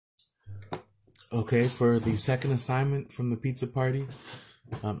Okay, for the second assignment from the pizza party,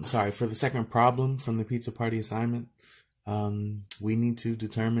 for the second problem from the pizza party assignment, we need to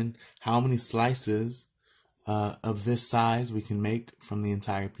determine how many slices of this size we can make from the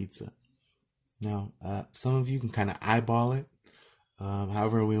entire pizza. Now, some of you can kind of eyeball it.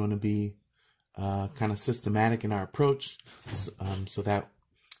 However, we want to be kind of systematic in our approach so that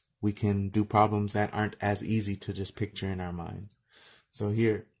we can do problems that aren't as easy to just picture in our minds. So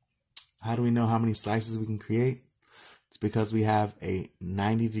here, how do we know how many slices we can create? It's because we have a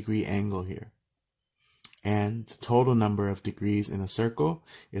 90-degree angle here. And the total number of degrees in a circle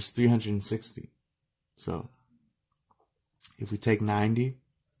is 360. So if we take 90,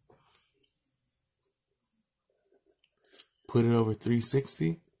 put it over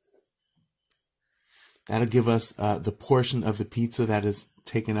 360, that'll give us the portion of the pizza that is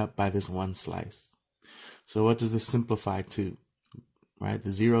taken up by this one slice. So what does this simplify to? Right,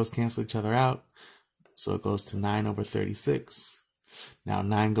 the zeros cancel each other out, so it goes to 9 over 36. Now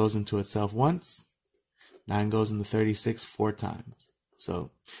 9 goes into itself once, 9 goes into 36 4 times.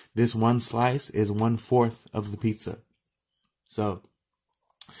 So this one slice is 1/4 of the pizza. So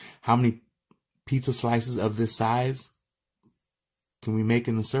how many pizza slices of this size can we make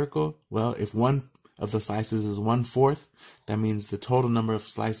in the circle? Well, if one of the slices is 1/4, that means the total number of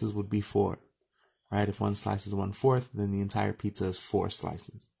slices would be 4. Right? If one slice is 1/4, then the entire pizza is 4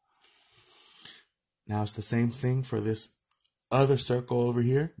 slices. Now it's the same thing for this other circle over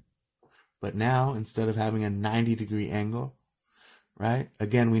here. But now, instead of having a 90-degree angle, right?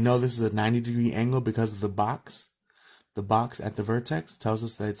 Again, we know this is a 90-degree angle because of the box. The box at the vertex tells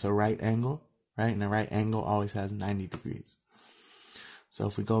us that it's a right angle, right? And a right angle always has 90 degrees. So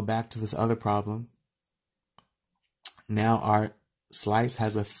if we go back to this other problem, now our slice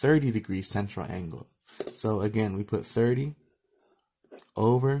has a 30-degree central angle. So again, we put 30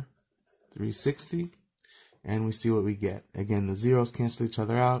 over 360, and we see what we get. Again, the zeros cancel each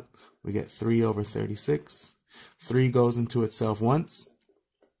other out. We get 3 over 36. 3 goes into itself once.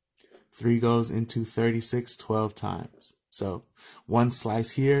 3 goes into 36 12 times. So one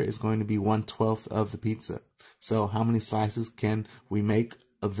slice here is going to be 1/12 of the pizza. So how many slices can we make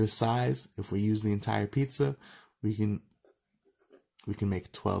of this size? If we use the entire pizza, we can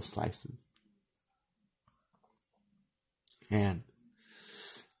make 12 slices. And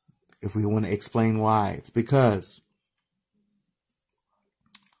if we want to explain why, it's because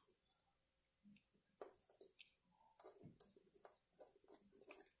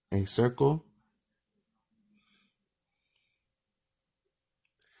a circle,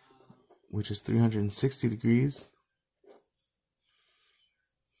 which is 360 degrees,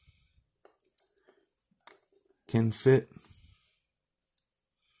 can fit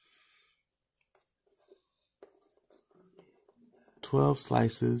 12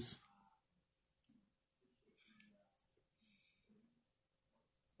 slices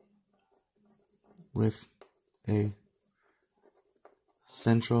with a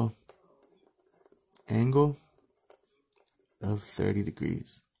central angle of 30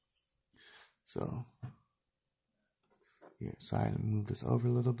 degrees. So here, sorry, let me move this over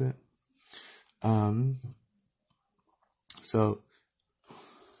a little bit. So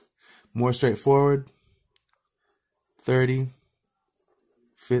more straightforward, 30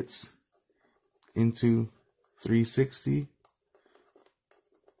 fits into 360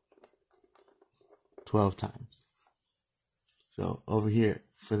 12 times. So over here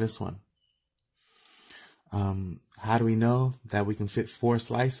for this one, how do we know that we can fit 4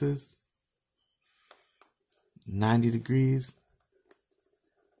 slices? 90 degrees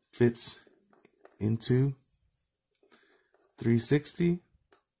fits into 360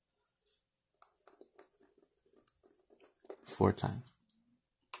 4 times.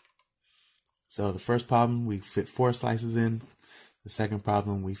 So the first problem we fit 4 slices in. The second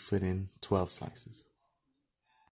problem we fit in 12 slices.